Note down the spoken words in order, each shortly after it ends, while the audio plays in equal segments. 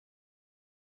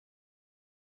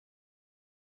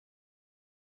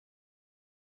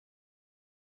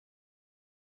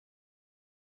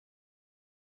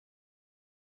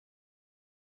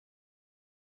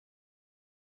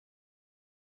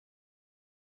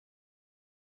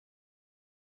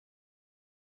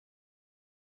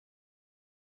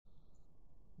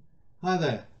Hi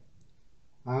there.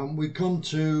 We come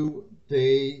to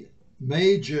the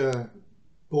major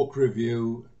book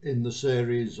review in the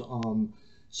series on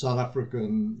South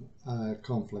African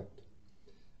conflict.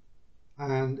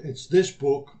 And it's this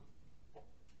book,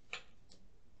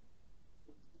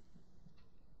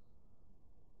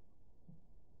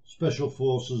 Special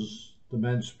Forces, The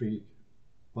Men Speak,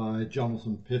 by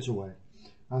Jonathan Pittaway.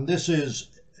 And this is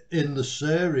in the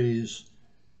series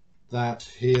that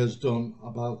he has done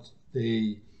about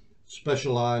the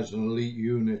specialised and elite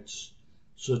units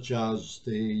such as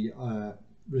the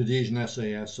Rhodesian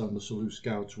SAS and the Salute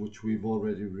Scouts, which we've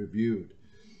already reviewed.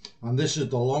 And this is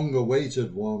the longer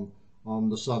awaited one on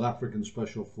the South African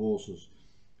Special Forces.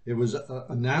 It was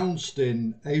announced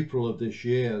in April of this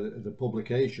year, the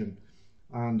publication,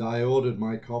 and I ordered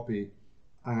my copy,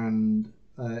 and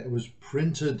it was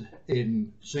printed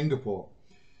in Singapore.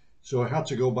 So I had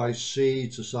to go by sea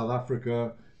to South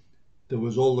Africa. There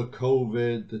was all the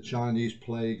COVID, the Chinese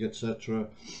plague, etc.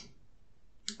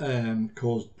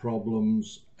 Caused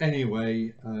problems.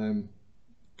 Anyway, a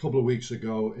couple of weeks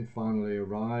ago it finally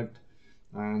arrived,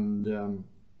 and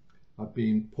I've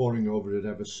been poring over it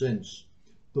ever since.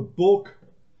 The book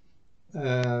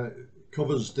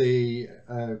covers the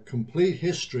complete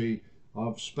history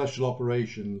of special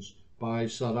operations by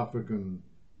South African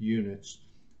units.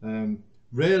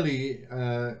 Really,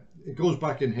 it goes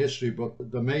back in history, but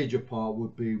the major part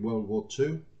would be World War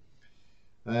II.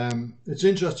 It's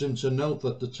interesting to note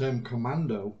that the term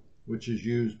commando, which is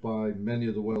used by many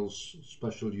of the world's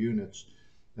special units,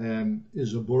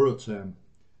 is a Boer term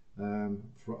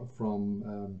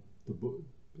from the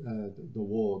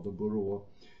war, the Boer War.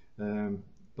 That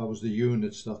was the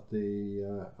units that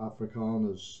the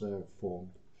Afrikaners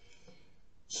formed.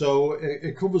 So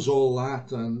it covers all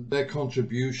that and their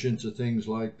contribution to things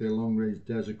like the Long Range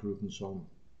Desert Group and so on.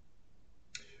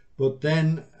 But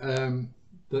then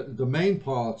the main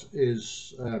part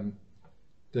is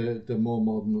the more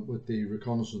modern with the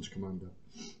Reconnaissance Commando.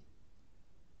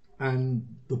 And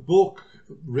the book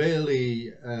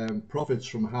really profits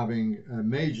from having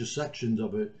major sections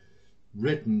of it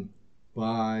written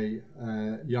by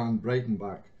Jan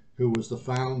Breitenbach, who was the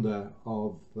founder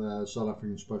of South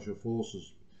African Special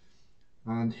Forces.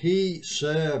 And he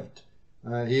served,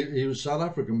 he was South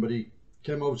African, but he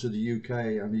came over to the UK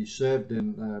and he served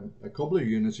in a couple of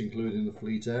units, including the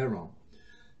Fleet Air Arm.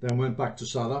 Then went back to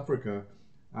South Africa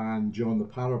and joined the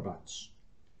Parabats.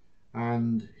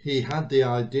 And he had the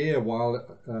idea while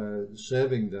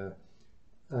serving there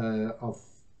of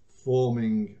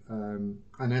forming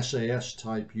an SAS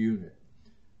type unit.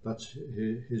 That's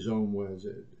his own words.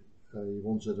 He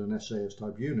wanted an SAS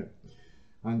type unit.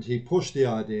 And he pushed the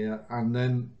idea, and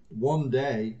then one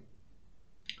day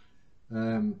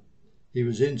he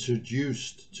was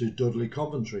introduced to Dudley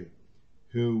Coventry,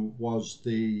 who was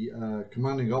the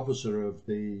commanding officer of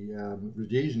the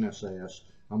Rhodesian SAS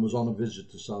and was on a visit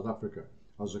to South Africa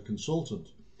as a consultant.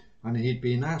 And he'd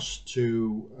been asked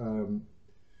to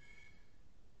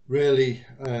really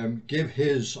give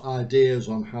his ideas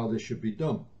on how this should be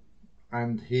done.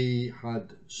 And he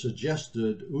had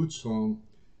suggested Utting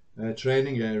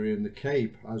training area in the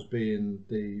Cape as being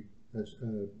the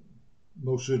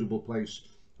most suitable place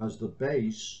as the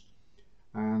base,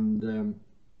 and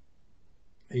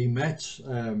he met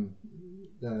Jan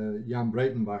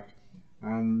Breitenbach,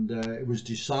 and it was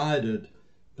decided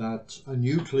that a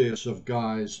nucleus of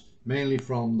guys, mainly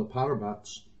from the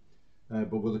Parabats,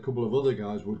 but with a couple of other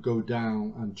guys, would go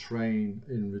down and train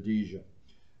in Rhodesia.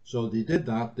 So they did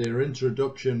that. Their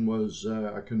introduction was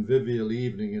a convivial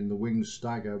evening in the Wings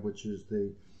Stagger, which is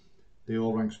the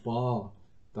all ranks bar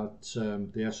that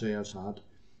the SAS had,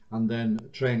 and then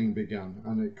training began,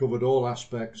 and it covered all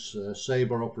aspects,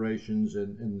 Sabre operations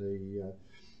in the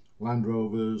Land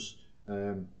Rovers,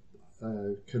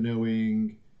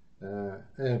 canoeing,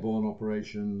 airborne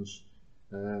operations,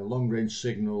 long range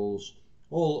signals,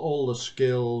 all the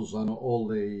skills and all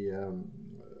the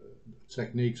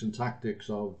techniques and tactics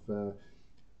of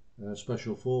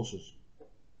special forces.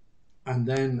 And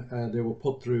then they were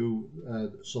put through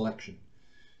selection,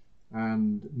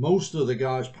 and most of the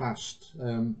guys passed.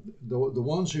 The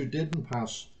ones who didn't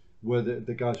pass were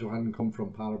the guys who hadn't come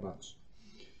from Parabats,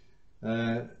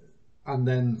 and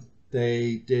then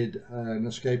they did an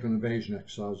escape and invasion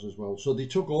exercise as well. So they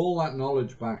took all that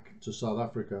knowledge back to South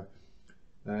Africa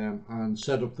and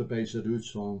set up the base at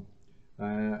Utting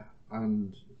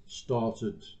and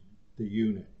started the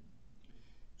unit.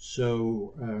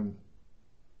 So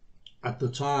at the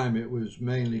time it was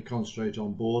mainly concentrated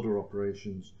on border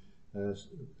operations,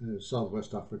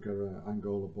 Southwest Africa,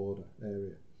 Angola border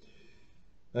area.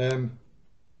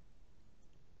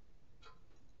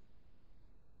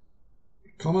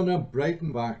 Commandant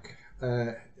Breitenbach,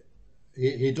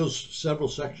 he does several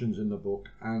sections in the book,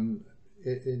 and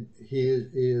he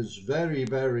is very,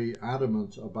 very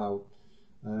adamant about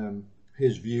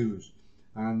his views.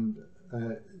 And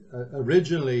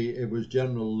originally it was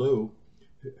General Liu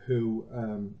who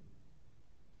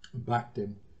backed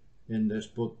him in this,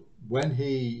 but when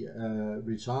he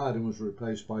retired and was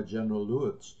replaced by General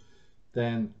Lewis,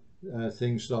 then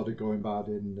things started going bad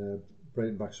in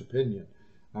Breitenbach's opinion,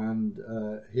 and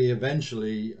he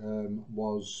eventually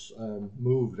was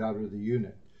moved out of the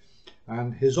unit.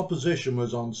 And his opposition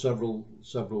was on several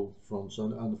fronts,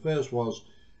 and the first was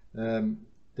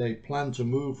they planned to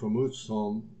move from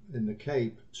Utting in the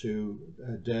Cape to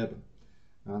Durban,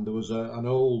 and there was an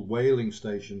old whaling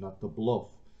station at the Bluff,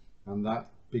 and that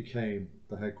became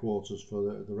the headquarters for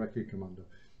the Recce Commando.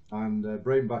 And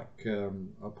Breitenbach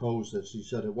opposed this. He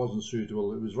said it wasn't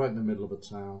suitable. It was right in the middle of a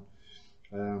town,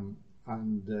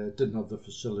 and didn't have the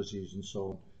facilities and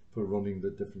so on for running the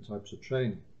different types of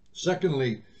training.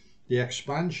 Secondly, the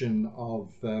expansion of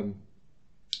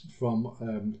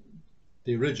from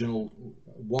the original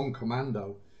 1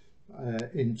 commando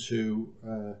into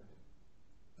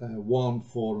 1,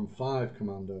 4 and 5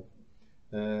 commando,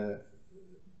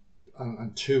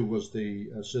 and 2 was the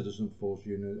citizen force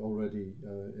unit already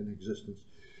in existence.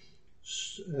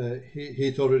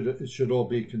 He thought it should all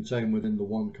be contained within the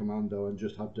 1 commando and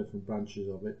just have different branches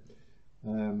of it.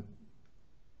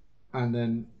 And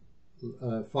then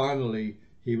finally,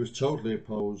 he was totally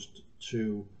opposed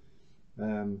to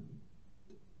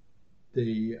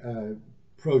the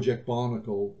Project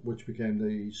Barnacle, which became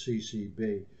the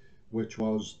CCB, which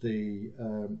was the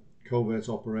covert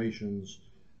operations,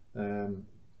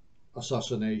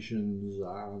 assassinations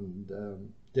and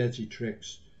dirty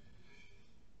tricks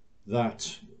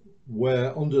that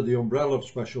were under the umbrella of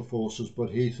Special Forces, but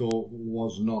he thought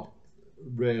was not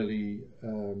really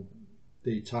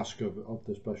the task of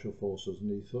the Special Forces,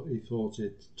 and he thought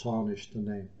it tarnished the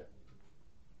name.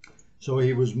 So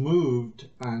he was moved,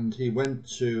 and he went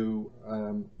to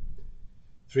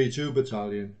 3-2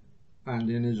 Battalion, and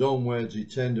in his own words, he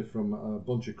turned it from a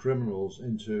bunch of criminals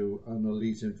into an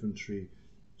elite infantry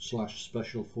 /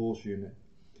 special force unit.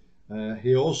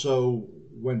 He also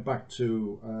went back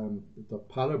to the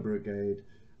Para Brigade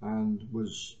and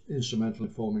was instrumental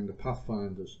in forming the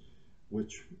Pathfinders,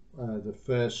 which the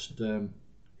first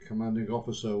commanding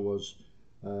officer was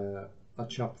a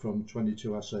chap from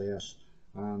 22 SAS,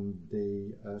 and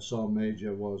the Sergeant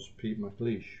Major was Pete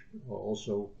McLeish,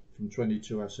 also from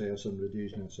 22 SAS and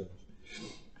Rhodesian SAS.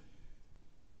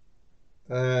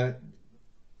 The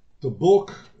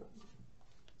book,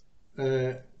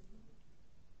 I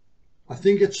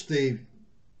think it's the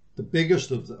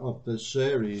biggest of the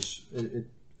series. It's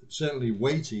certainly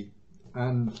weighty,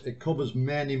 and it covers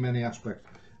many aspects.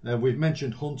 We've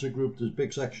mentioned Hunter Group. There's a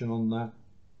big section on that.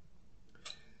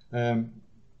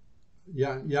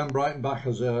 Jan Breitenbach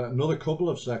has another couple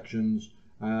of sections.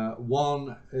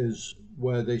 One is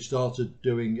where they started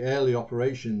doing early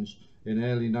operations in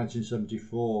early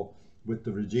 1974 with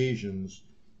the Rhodesians.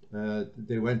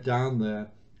 They went down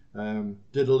there,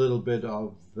 did a little bit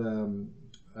of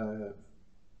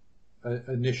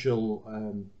initial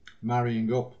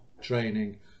marrying up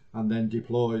training, and then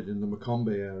deployed in the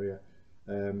Mocombe area.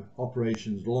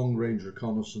 Operations, long range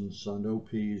reconnaissance and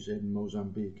OPs in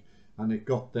Mozambique, and it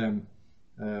got them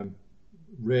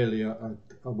really a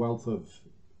wealth of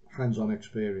hands-on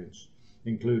experience,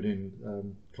 including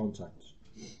contacts.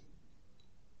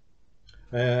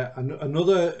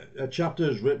 Another chapter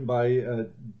is written by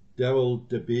Daryl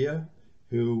De Beer,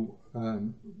 who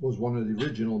was one of the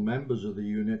original members of the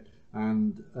unit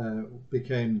and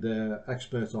became the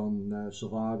expert on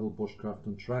survival, bushcraft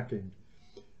and tracking.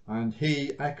 And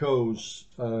he echoes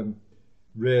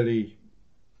really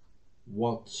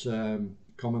what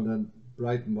Commandant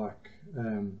Breitenbach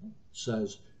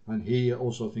says, and he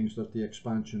also thinks that the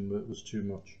expansion was too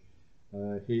much.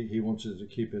 He wanted to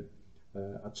keep it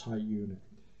a tight unit.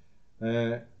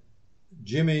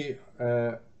 Jimmy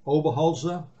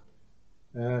Oberholzer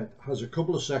has a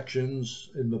couple of sections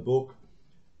in the book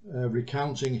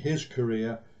recounting his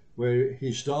career, where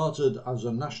he started as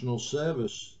a national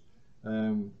service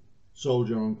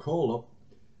soldier on call-up,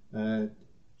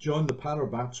 joined the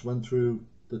Parabats, went through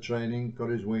the training, got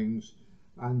his wings,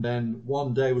 and then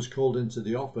one day was called into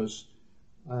the office.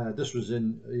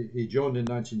 He joined in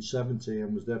 1970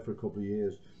 and was there for a couple of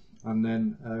years, and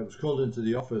then was called into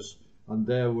the office, and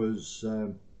there was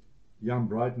Jan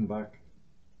Breitenbach,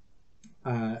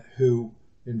 who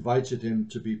invited him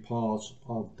to be part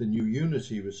of the new unit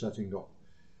he was setting up.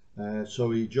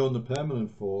 So he joined the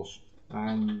permanent force,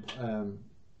 and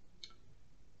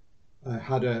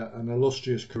had an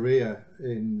illustrious career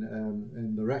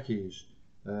in the recce's,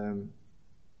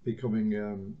 becoming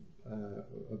a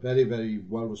very, very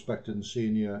well-respected and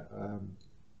senior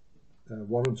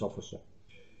warrant officer.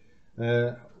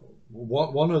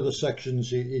 One of the sections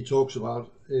he talks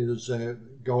about is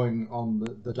going on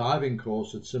the diving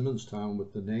course at Simonstown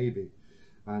with the Navy,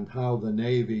 and how the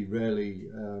Navy really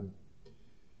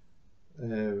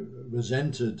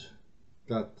resented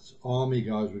that Army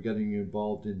guys were getting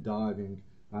involved in diving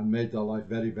and made their life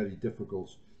very, very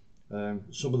difficult.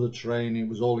 Some of the training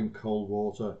was all in cold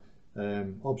water,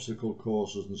 obstacle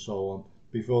courses and so on,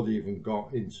 before they even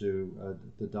got into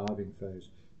the diving phase.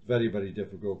 Very, very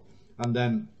difficult. And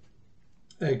then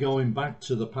going back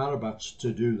to the Parabats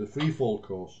to do the free fall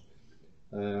course,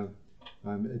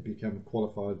 it became a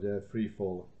qualified free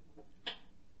faller.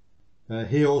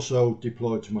 He also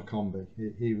deployed to Macombi.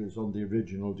 He was on the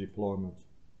original deployment.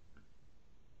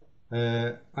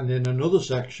 And in another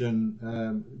section,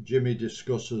 Jimmy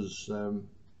discusses a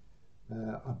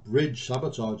bridge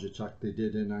sabotage attack they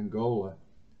did in Angola,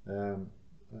 a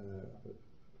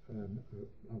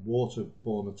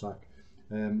waterborne attack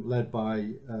led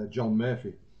by John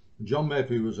Murphy. John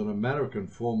Murphy was an American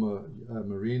former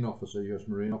Marine officer, US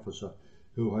Marine officer,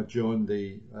 who had joined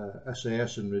the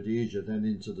SAS in Rhodesia, then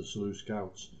into the Selous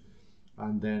Scouts,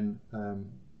 and then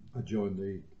had joined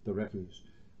the recce's.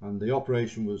 And the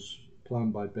operation was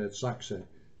planned by Bert Saxe,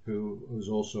 who was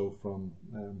also from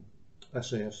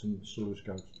SAS and Selous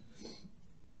Scouts.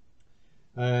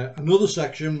 Another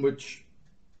section which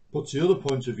puts the other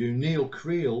point of view, Neil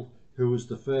Creel, who was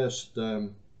the first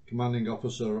commanding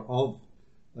officer of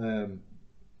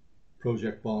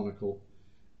Project Barnacle,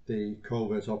 the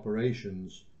covert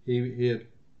operations, he had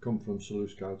come from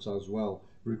Selous Scouts as well,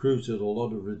 recruited a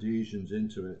lot of Rhodesians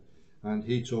into it, and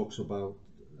he talks about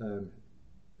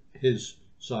his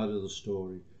side of the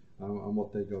story and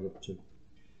what they got up to.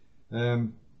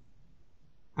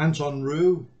 Anton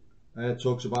Roux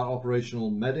talks about operational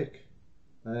medic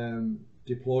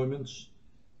deployments,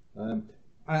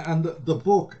 and the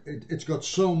book, it's got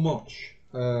so much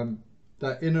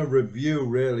that in a review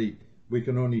really we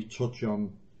can only touch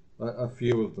on a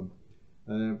few of them.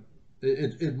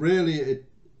 It really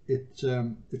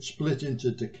split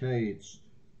into decades.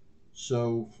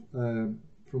 So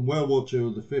from World War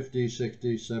II, the 50s,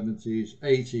 60s, 70s,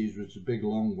 80s, which is a big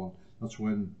long one, that's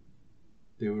when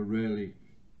they were really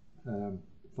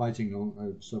fighting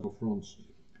on several fronts.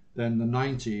 Then the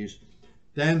 90s,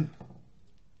 then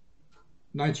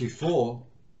 94,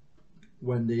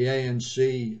 when the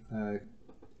ANC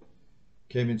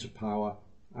came into power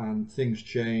and things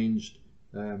changed.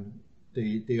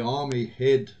 The army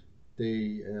hid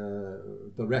the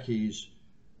recce's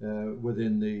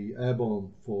within the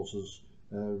airborne forces,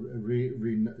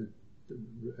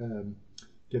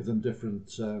 give them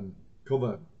different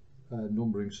cover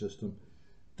numbering system.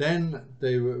 Then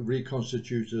they were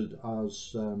reconstituted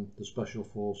as the Special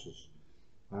Forces,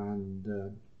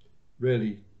 and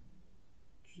really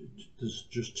there's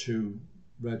just 2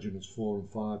 regiments, 4 and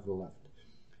 5 were left.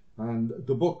 And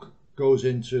the book goes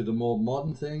into the more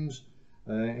modern things,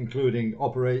 including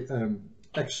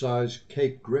exercise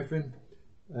Cape Griffin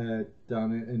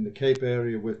down in the Cape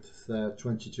area with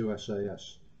 22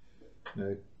 SAS.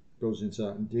 Goes into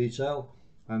that in detail,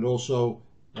 and also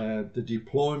the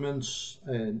deployments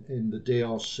in the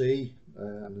DRC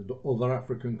and other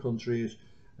African countries,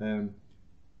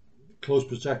 close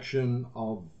protection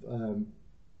of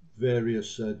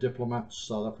various diplomats,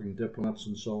 South African diplomats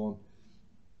and so on.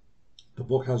 The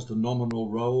book has the nominal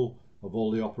role of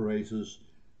all the operators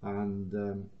and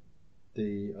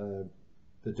the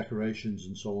decorations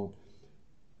and so on.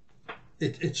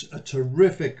 It's a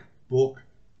terrific book,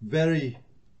 very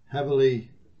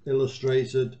heavily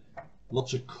illustrated,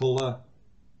 lots of colour,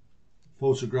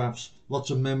 photographs,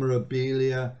 lots of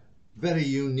memorabilia, very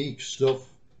unique stuff,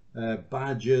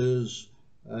 badges,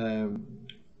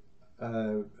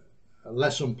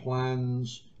 lesson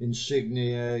plans,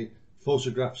 insignia,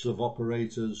 photographs of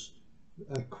operators,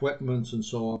 equipment and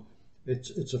so on.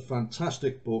 It's a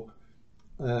fantastic book.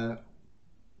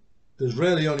 There's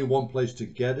really only one place to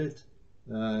get it.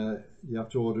 You have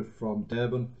to order it from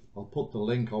Durban. I'll put the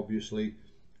link, obviously.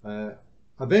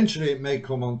 Eventually it may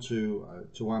come onto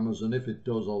to Amazon. If it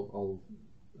does, I'll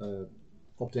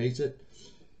update it.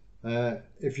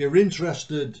 If you're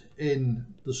interested in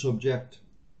the subject,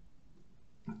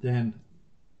 then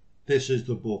this is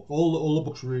the book. All the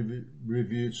books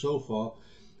reviewed so far,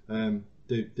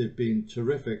 they've been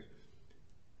terrific.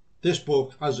 This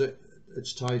book, as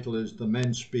its title is, The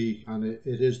Men Speak, and it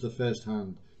is the first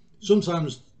hand.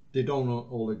 Sometimes they don't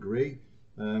all agree.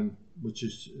 which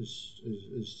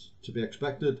is to be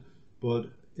expected, but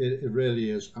it really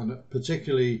is, and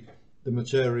particularly the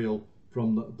material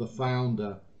from the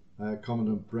founder,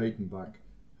 Commandant Breitenbach,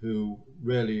 who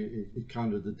really is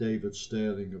kind of the David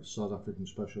Sterling of South African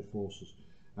Special Forces,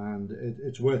 and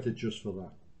it's worth it just for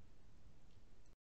that.